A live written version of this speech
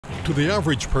To the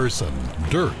average person,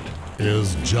 dirt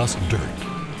is just dirt.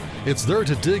 It's there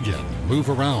to dig in, move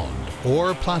around,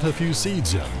 or plant a few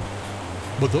seeds in.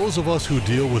 But those of us who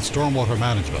deal with stormwater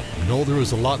management know there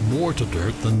is a lot more to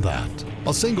dirt than that.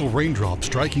 A single raindrop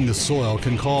striking the soil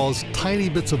can cause tiny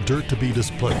bits of dirt to be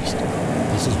displaced.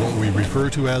 This is what we refer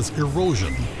to as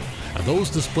erosion, and those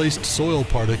displaced soil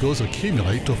particles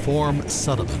accumulate to form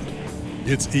sediment.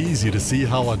 It's easy to see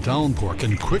how a downpour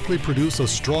can quickly produce a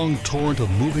strong torrent of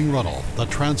moving runoff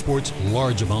that transports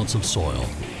large amounts of soil.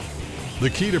 The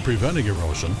key to preventing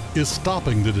erosion is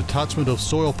stopping the detachment of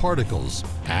soil particles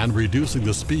and reducing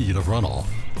the speed of runoff.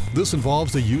 This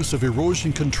involves the use of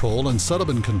erosion control and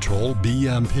sediment control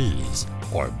BMPs,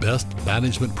 or best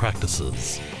management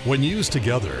practices. When used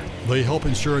together, they help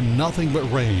ensure nothing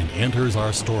but rain enters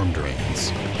our storm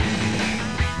drains.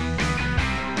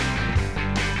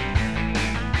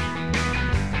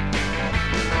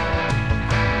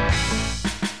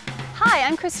 Hi,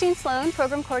 I'm Christine Sloan,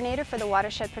 Program Coordinator for the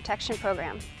Watershed Protection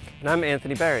Program. And I'm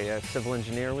Anthony Barry, a civil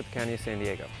engineer with the County of San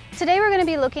Diego. Today we're going to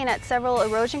be looking at several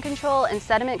erosion control and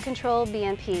sediment control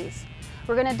BMPs.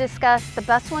 We're going to discuss the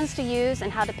best ones to use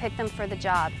and how to pick them for the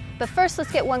job. But first,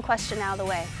 let's get one question out of the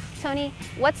way. Tony,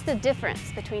 what's the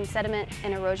difference between sediment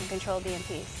and erosion control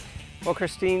BMPs? Well,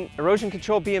 Christine, erosion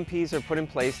control BMPs are put in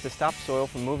place to stop soil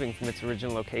from moving from its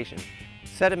original location.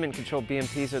 Sediment control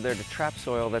BMPs are there to trap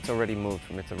soil that's already moved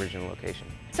from its original location.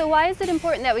 So why is it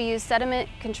important that we use sediment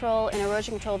control and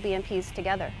erosion control BMPs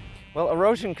together? Well,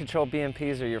 erosion control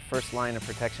BMPs are your first line of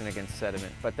protection against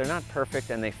sediment, but they're not perfect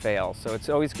and they fail. So it's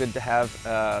always good to have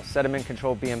sediment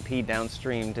control BMP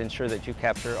downstream to ensure that you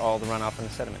capture all the runoff in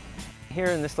the sediment. Here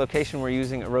in this location, we're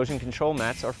using erosion control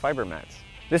mats or fiber mats.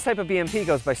 This type of BMP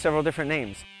goes by several different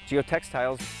names: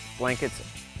 geotextiles, blankets,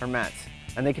 or mats,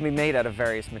 and they can be made out of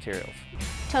various materials.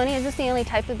 Tony, is this the only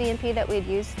type of BMP that we'd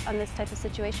use on this type of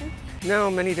situation? No,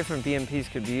 many different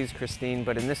BMPs could be used, Christine,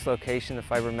 but in this location, the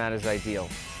fiber mat is ideal.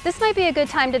 This might be a good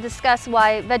time to discuss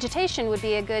why vegetation would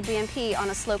be a good BMP on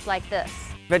a slope like this.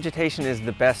 Vegetation is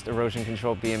the best erosion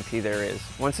control BMP there is.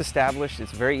 Once established,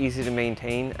 it's very easy to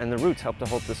maintain, and the roots help to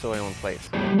hold the soil in place.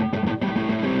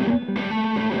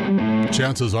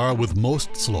 Chances are, with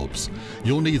most slopes,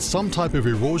 you'll need some type of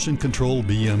erosion control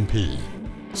BMP.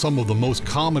 Some of the most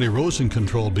common erosion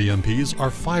control BMPs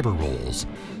are fiber rolls.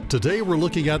 Today we're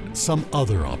looking at some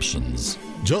other options.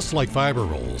 Just like fiber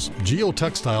rolls,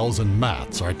 geotextiles and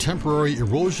mats are temporary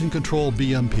erosion control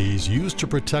BMPs used to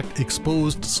protect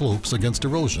exposed slopes against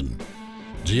erosion.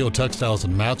 Geotextiles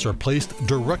and mats are placed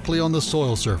directly on the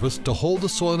soil surface to hold the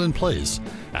soil in place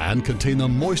and contain the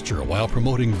moisture while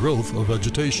promoting growth of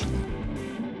vegetation.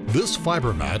 This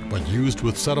fiber mat, when used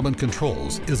with sediment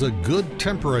controls, is a good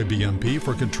temporary BMP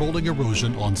for controlling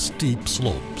erosion on steep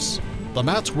slopes. The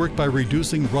mats work by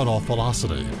reducing runoff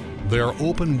velocity. They are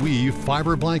open weave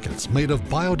fiber blankets made of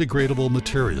biodegradable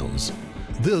materials.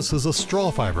 This is a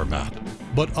straw fiber mat,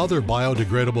 but other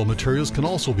biodegradable materials can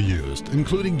also be used,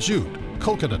 including jute,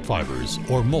 coconut fibers,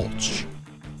 or mulch.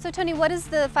 So Tony, what is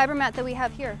the fiber mat that we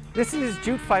have here? This is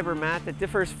jute fiber mat that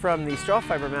differs from the straw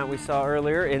fiber mat we saw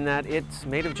earlier in that it's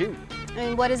made of jute.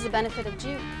 And what is the benefit of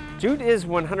jute? Jute is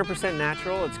 100%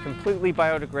 natural, it's completely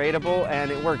biodegradable,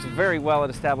 and it works very well at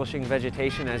establishing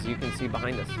vegetation, as you can see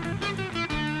behind us.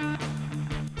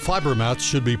 Fiber mats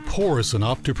should be porous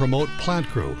enough to promote plant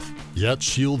growth, yet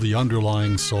shield the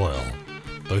underlying soil.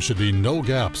 There should be no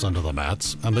gaps under the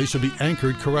mats, and they should be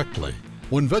anchored correctly.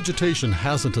 When vegetation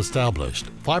hasn't established,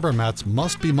 fiber mats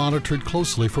must be monitored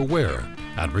closely for wear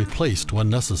and replaced when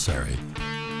necessary.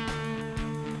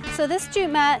 So this jute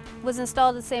mat was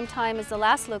installed at the same time as the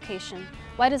last location.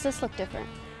 Why does this look different?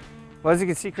 Well, as you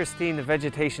can see, Christine, the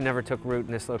vegetation never took root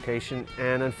in this location,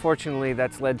 and unfortunately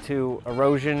that's led to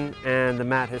erosion and the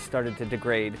mat has started to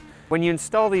degrade. When you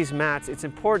install these mats, it's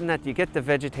important that you get the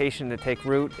vegetation to take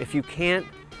root. If you can't,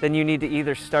 then you need to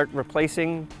either start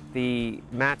replacing the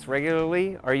mats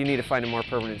regularly or you need to find a more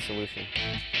permanent solution.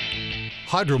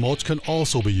 Hydromulch can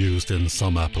also be used in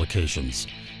some applications.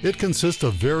 It consists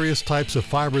of various types of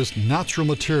fibrous natural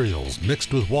materials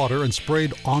mixed with water and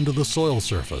sprayed onto the soil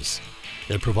surface.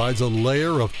 It provides a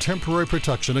layer of temporary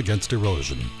protection against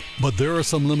erosion. But there are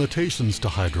some limitations to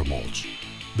hydromulch.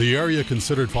 The area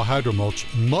considered for hydromulch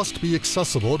must be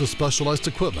accessible to specialized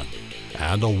equipment,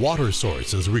 and a water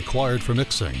source is required for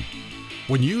mixing.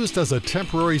 When used as a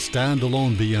temporary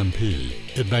standalone BMP,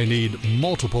 it may need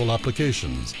multiple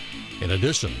applications. In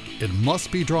addition, it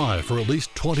must be dry for at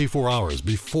least 24 hours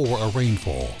before a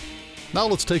rainfall. Now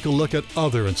let's take a look at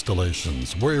other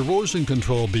installations where erosion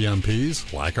control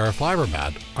BMPs, like our fiber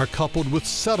mat, are coupled with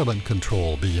sediment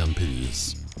control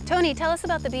BMPs. Tony, tell us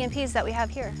about the BMPs that we have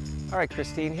here. All right,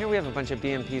 Christine, here we have a bunch of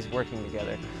BMPs working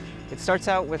together. It starts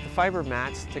out with the fiber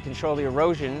mats to control the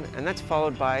erosion, and that's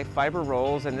followed by fiber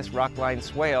rolls and this rock-lined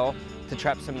swale to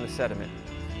trap some of the sediment.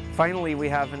 Finally, we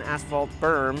have an asphalt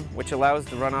berm, which allows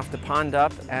the runoff to pond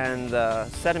up and the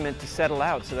sediment to settle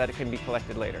out so that it can be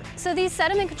collected later. So these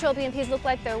sediment control BMPs look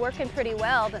like they're working pretty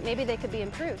well, but maybe they could be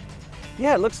improved.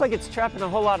 Yeah, it looks like it's trapping a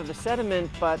whole lot of the sediment,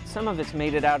 but some of it's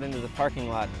made it out into the parking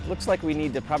lot. Looks like we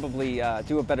need to probably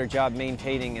do a better job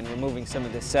maintaining and removing some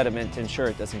of this sediment to ensure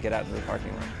it doesn't get out into the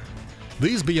parking lot.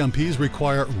 These BMPs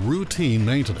require routine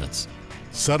maintenance.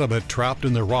 Sediment trapped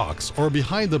in the rocks or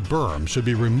behind the berm should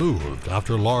be removed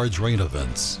after large rain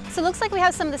events. So it looks like we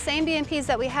have some of the same BMPs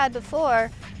that we had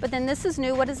before, but then this is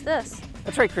new. What is this?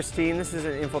 That's right, Christine. This is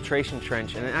an infiltration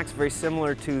trench, and it acts very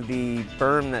similar to the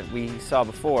berm that we saw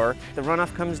before. The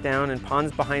runoff comes down and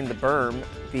ponds behind the berm.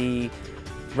 The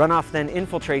runoff then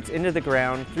infiltrates into the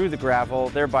ground through the gravel,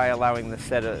 thereby allowing the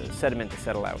sediment to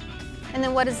settle out. And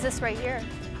then what is this right here?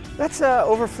 That's an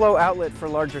overflow outlet for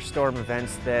larger storm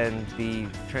events than the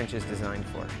trench is designed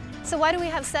for. So why do we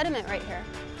have sediment right here?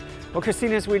 Well,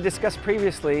 Christine, as we discussed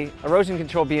previously, erosion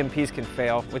control BMPs can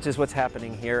fail, which is what's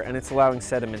happening here, and it's allowing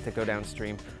sediment to go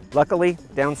downstream. Luckily,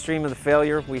 downstream of the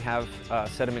failure, we have a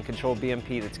sediment control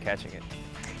BMP that's catching it.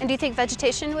 And do you think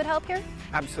vegetation would help here?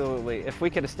 Absolutely. If we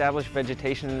could establish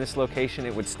vegetation in this location,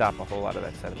 it would stop a whole lot of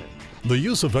that sediment. The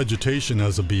use of vegetation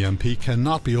as a BMP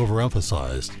cannot be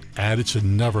overemphasized, and it should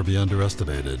never be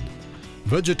underestimated.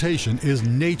 Vegetation is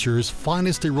nature's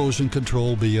finest erosion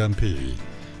control BMP,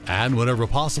 and whenever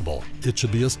possible, it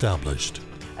should be established.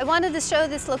 I wanted to show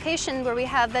this location where we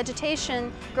have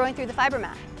vegetation growing through the fiber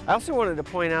mat. I also wanted to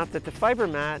point out that the fiber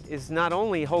mat is not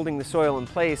only holding the soil in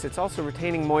place, it's also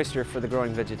retaining moisture for the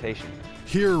growing vegetation.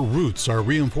 Here, roots are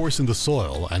reinforcing the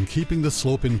soil and keeping the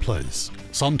slope in place.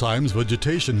 Sometimes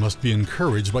vegetation must be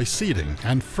encouraged by seeding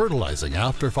and fertilizing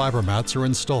after fiber mats are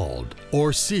installed,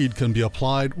 or seed can be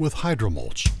applied with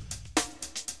hydromulch.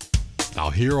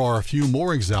 Now here are a few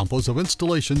more examples of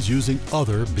installations using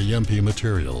other BMP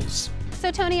materials. So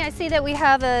Tony, I see that we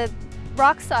have a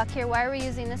rock stock here. Why are we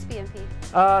using this BMP?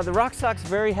 The rock stock's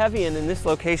very heavy, and in this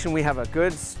location we have a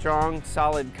good, strong,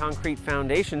 solid concrete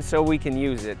foundation so we can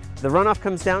use it. The runoff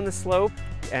comes down the slope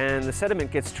and the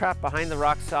sediment gets trapped behind the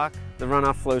rock stock. The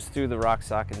runoff flows through the rock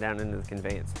stock and down into the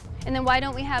conveyance. And then why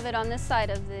don't we have it on this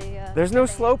side of the There's no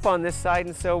conveyance? slope on this side,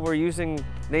 and so we're using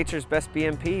nature's best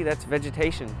BMP, that's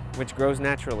vegetation, which grows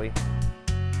naturally.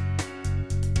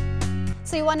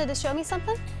 So you wanted to show me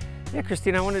something? Yeah,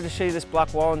 Christine, I wanted to show you this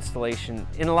block wall installation.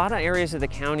 In a lot of areas of the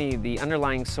county, the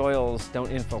underlying soils don't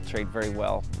infiltrate very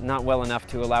well, not well enough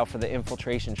to allow for the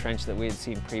infiltration trench that we had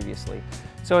seen previously.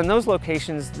 So in those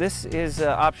locations, this is an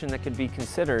option that could be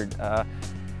considered.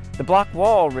 The block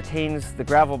wall retains the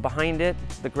gravel behind it.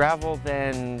 The gravel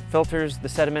then filters the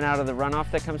sediment out of the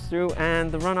runoff that comes through, and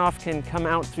the runoff can come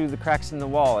out through the cracks in the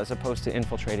wall as opposed to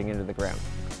infiltrating into the ground.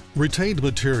 Retained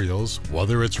materials,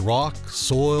 whether it's rock,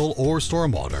 soil, or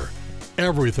stormwater,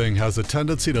 everything has a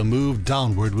tendency to move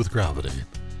downward with gravity.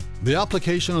 The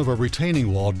application of a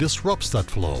retaining wall disrupts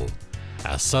that flow.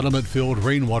 As sediment-filled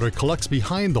rainwater collects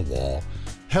behind the wall,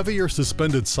 heavier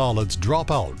suspended solids drop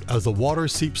out as the water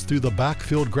seeps through the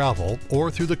backfilled gravel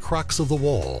or through the cracks of the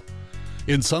wall.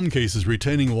 In some cases,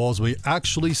 retaining walls may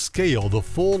actually scale the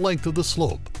full length of the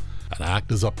slope and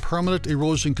act as a permanent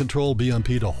erosion control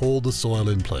BMP to hold the soil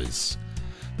in place.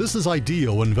 This is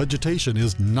ideal when vegetation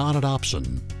is not an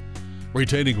option.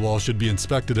 Retaining walls should be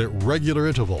inspected at regular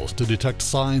intervals to detect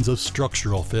signs of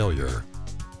structural failure.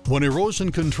 When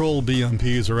erosion control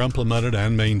BMPs are implemented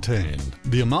and maintained,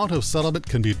 the amount of sediment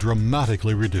can be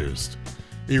dramatically reduced.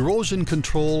 Erosion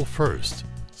control first,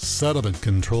 sediment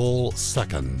control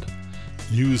second.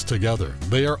 Used together,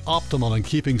 they are optimal in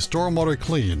keeping stormwater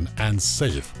clean and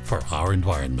safe for our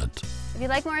environment. If you'd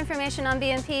like more information on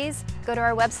BMPs, go to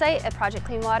our website at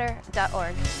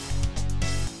projectcleanwater.org.